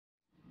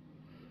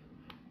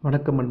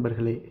வணக்கம்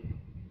நண்பர்களே.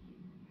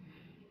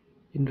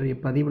 இன்றைய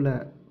பதிவில்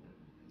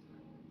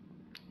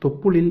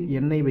தொப்புளில்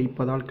எண்ணெய்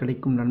வைப்பதால்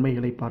கிடைக்கும்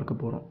நன்மைகளை பார்க்க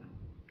போகிறோம்.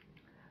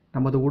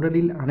 நமது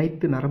உடலில்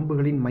அனைத்து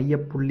நரம்புகளின்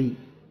மையப்புள்ளி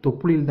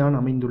தொப்புளில்தான்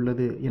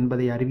அமைந்துள்ளது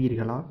என்பதை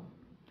அறிவீர்களா?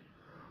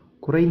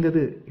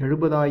 குறைந்தது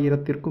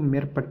 70,000க்கும்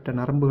மேற்பட்ட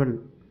நரம்புகள்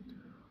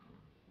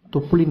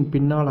தொப்புளின்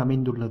பின்னால்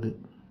அமைந்துள்ளது.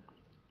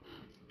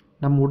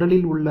 நம்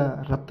உடலில் உள்ள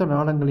இரத்த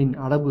நாளங்களின்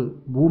அளவு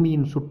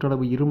பூமியின்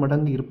சுற்றளவு 2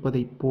 மடங்கு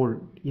இருப்பதைப் போல்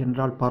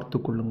என்றால் பார்த்து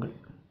கொள்ளுங்கள்.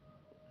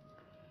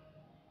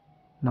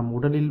 நம்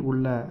உடலில்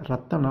உள்ள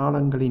இரத்த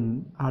நாளங்களின்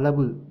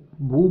அளவு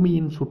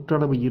பூமியின்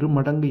சுற்றளவு 2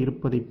 மடங்கு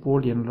இருப்பதைப்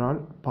போல் என்றால்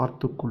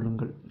பார்த்து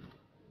கொள்ளுங்கள்.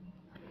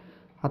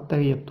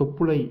 அத்தகைய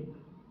தொப்புளை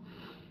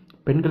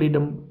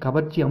பெண்களிடம்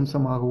கவர்ச்சி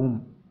அம்சமாகவும்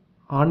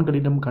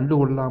ஆண்களிடம்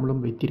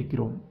கண்டுகொள்ளாமலும்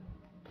வைத்திருக்கிறோம்.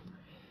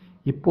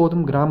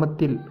 இப்போதும்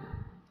கிராமத்தில்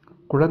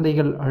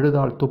குழந்தைகள்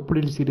அழுதால்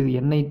தொப்புளில் சிறிது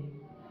எண்ணெய்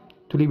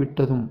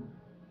துளிவிட்டதும்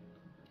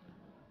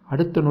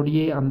அடுத்த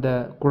நொடியே அந்த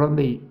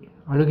குழந்தை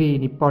அழுகையை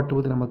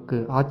நிப்பாட்டுவது நமக்கு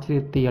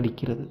ஆச்சரியத்தை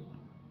அளிக்கிறது.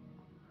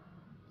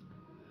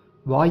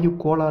 வாயு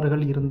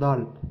கோளாறுகள்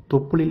இருந்தால்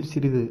தொப்புளில்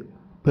சிறிது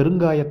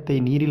பெருங்காயத்தை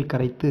நீரில்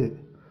கரைத்து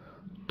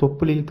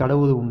தொப்புளில்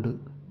தடவுவது உண்டு.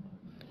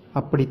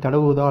 அப்படி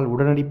தடவுவதால்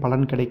உடனடி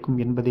பலன் கிடைக்கும்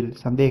என்பதில்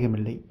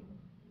சந்தேகமில்லை.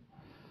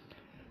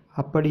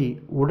 அப்படி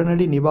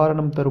உடனடி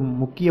நிவாரணம் தரும்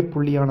முக்கிய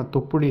புள்ளியான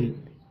தொப்புளில்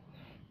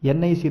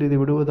எண்ணெய் சிறிது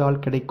விடுவதால்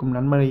கிடைக்கும்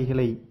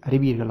நன்மைகளை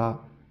அறிவீர்களா?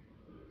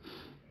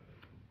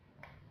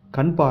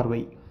 கண்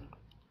பார்வை.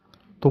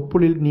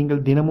 தொப்புளில்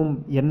நீங்கள் தினமும்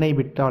எண்ணெய்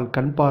விட்டால்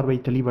கண் பார்வை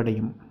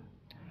தெளிவடையும்.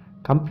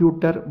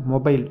 கம்ப்யூட்டர்,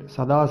 மொபைல்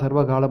சதா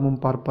சர்வகாலமும்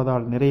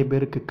பார்ப்பதால் நிறைய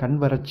பேருக்கு கண்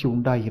வறட்சி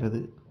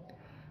உண்டாகிறது.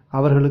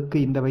 அவர்களுக்கு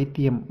இந்த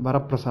வைத்தியம்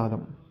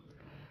வரப்பிரசாதம்.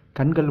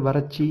 கண்கள்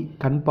வறட்சி,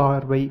 கண்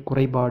பார்வை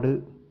குறைபாடு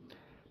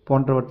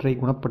போன்றவற்றை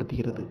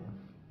குணப்படுத்துகிறது.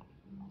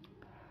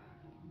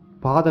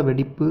 பாத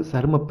வெடிப்பு,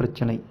 சரும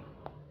பிரச்சனை.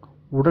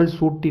 உடல்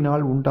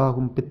சூட்டினால்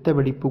உண்டாகும் பித்த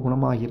வெடிப்பு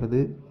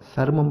குணமாகிறது.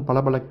 சருமம்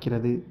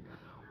பளபளக்கிறது.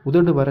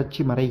 உதடு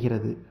வறட்சி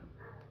மறைகிறது.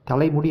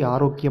 தலைமுடி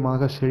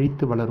ஆரோக்கியமாக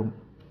செழித்து வளரும்.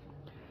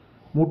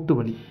 மூட்டு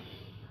வலி.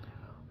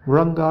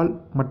 முழங்கால்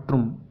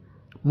மற்றும்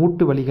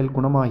மூட்டு வலிகள்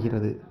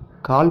குணமாகிறது.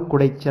 கால்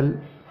குடைச்சல்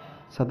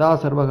சதா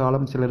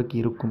சர்வகாலம் சிலருக்கு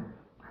இருக்கும்.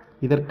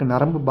 இதற்கு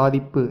நரம்பு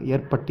பாதிப்பு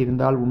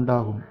ஏற்பட்டிருந்தால்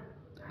உண்டாகும்.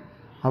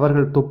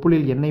 அவர்கள்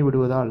தொப்புளில் எண்ணெய்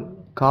விடுவதால்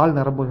கால்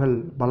நரம்புகள்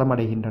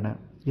பலமடைகின்றன.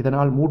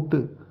 இதனால் மூட்டு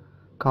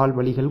கால்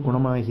வலிகள்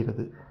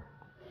குணமாகிறது.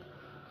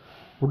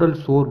 உடல்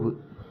சோர்வு.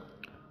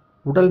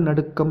 உடல்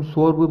நடுக்கம்,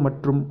 சோர்வு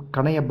மற்றும்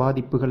கணைய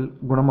பாதிப்புகள்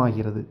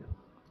குணமாகிறது.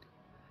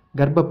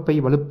 கர்ப்பப்பை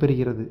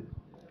வலுப்பெறுகிறது.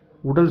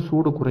 உடல்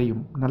சூடு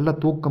குறையும். நல்ல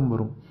தூக்கம்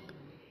வரும்.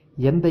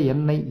 எந்த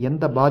எண்ணெய்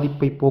எந்த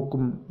பாதிப்பை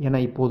போக்கும்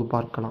என இப்போது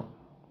பார்க்கலாம்.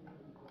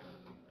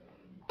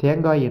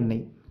 தேங்காய்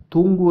எண்ணெய்.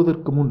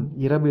 தூங்குவதற்கு முன்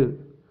இரவு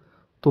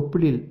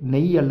தொப்புளில்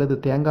நெய் அல்லது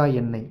தேங்காய்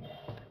எண்ணெய்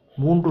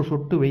 3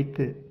 சொட்டு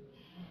வைத்து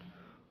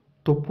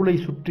தொப்புளை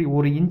சுற்றி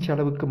 1 இன்ச்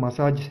அளவுக்கு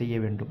மசாஜ் செய்ய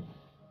வேண்டும்.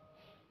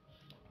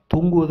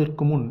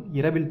 தூங்குவதற்கு முன்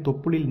இரவில்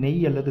தொப்புளில்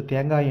நெய் அல்லது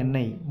தேங்காய்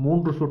எண்ணெய்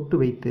 3 சொட்டு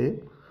வைத்து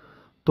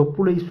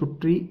தொப்புளை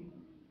சுற்றி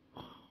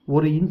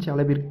 1 இன்ச்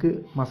அளவிற்கு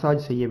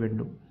மசாஜ் செய்ய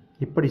வேண்டும்.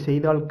 இப்படி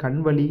செய்தால்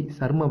கண்வலி,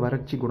 சரும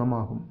வறட்சி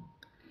குணமாகும்.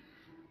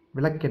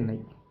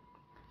 விளக்கெண்ணெய்.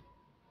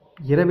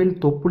 இரவில்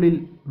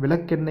தொப்புளில்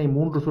விளக்கெண்ணெய்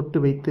 3 சொட்டு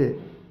வைத்து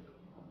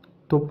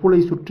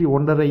தொப்புளை சுற்றி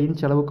 1.5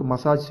 இன்ச் அளவுக்கு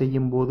மசாஜ்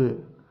செய்யும் போது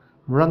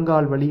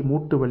முழங்கால் வலி,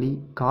 மூட்டு வலி,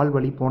 கால்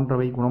வலி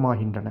போன்றவை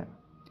குணமாகின்றன.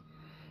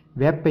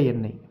 வேப்ப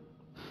எண்ணெய்.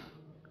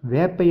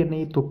 வேப்ப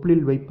எண்ணெயை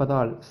தொப்புளில்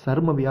வைப்பதால்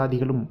சரும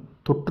வியாதிகளும்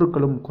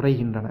தொற்றுக்களும்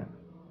குறைகின்றன.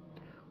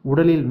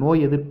 உடலில்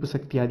நோய் எதிர்ப்பு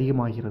சக்தி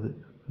அதிகமாகிறது.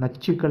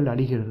 நச்சுக்கள்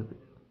அழிகிறது.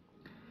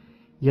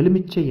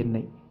 எலுமிச்சை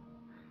எண்ணெய்.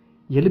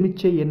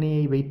 எலுமிச்சை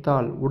எண்ணெயை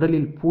வைத்தால்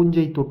உடலில்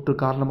பூஞ்சை தொற்று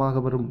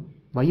காரணமாக வரும்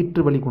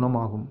வயிற்று வலி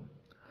குணமாகும்.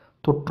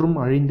 தொற்றும்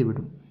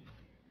அழிந்துவிடும்.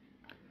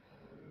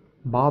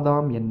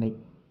 பாதாம் எண்ணெய்.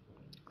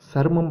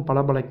 சருமம்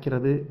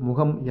பளபளக்கிறது.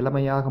 முகம்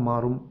இளமையாக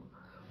மாறும்.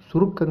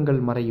 சுருக்கங்கள்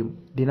மறையும்.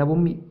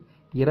 தினமும்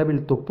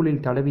இரவில்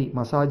தொப்புளில் தடவி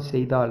மசாஜ்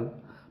செய்தால்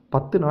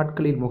 10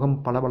 நாட்களில் முகம்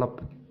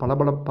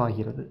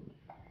பளபளப்பாகிறது.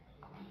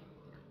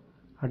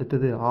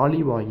 அடுத்தது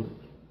ஆலிவ் ஆயில்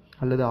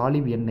அல்லது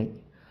ஆலிவ் எண்ணெய்.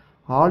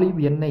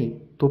 ஆலிவ் எண்ணெய்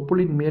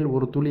தொப்புளின் மேல்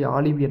 1 துளி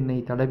ஆலிவ்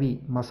எண்ணெய் தடவி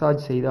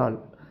மசாஜ் செய்தால்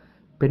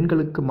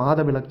பெண்களுக்கு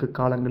மாதவிலக்கு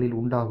காலங்களில்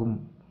உண்டாகும்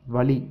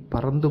வலி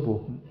பறந்து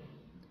போகும்.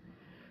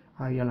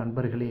 ஆகையால்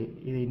நண்பர்களே,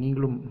 இதை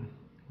நீங்களும்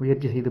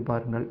முயற்சி செய்து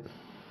பாருங்கள்.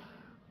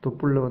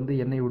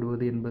 தொப்புளில் எண்ணெய்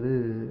விடுவது என்பது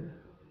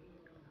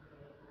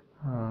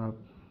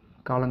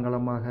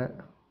காலங்காலமாக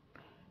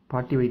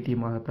பாட்டி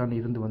வைத்தியமாகத்தான்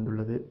இருந்து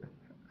வந்துள்ளது.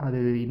 அது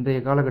இன்றைய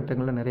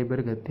காலகட்டங்களில் நிறைய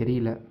பேருக்கு அது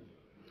தெரியல.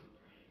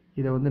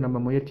 இதை நம்ம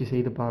முயற்சி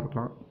செய்து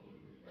பார்க்கலாம்.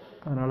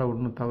 அதனால்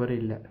ஒன்றும் தவறு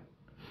இல்லை.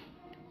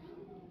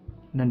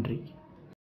 நன்றி.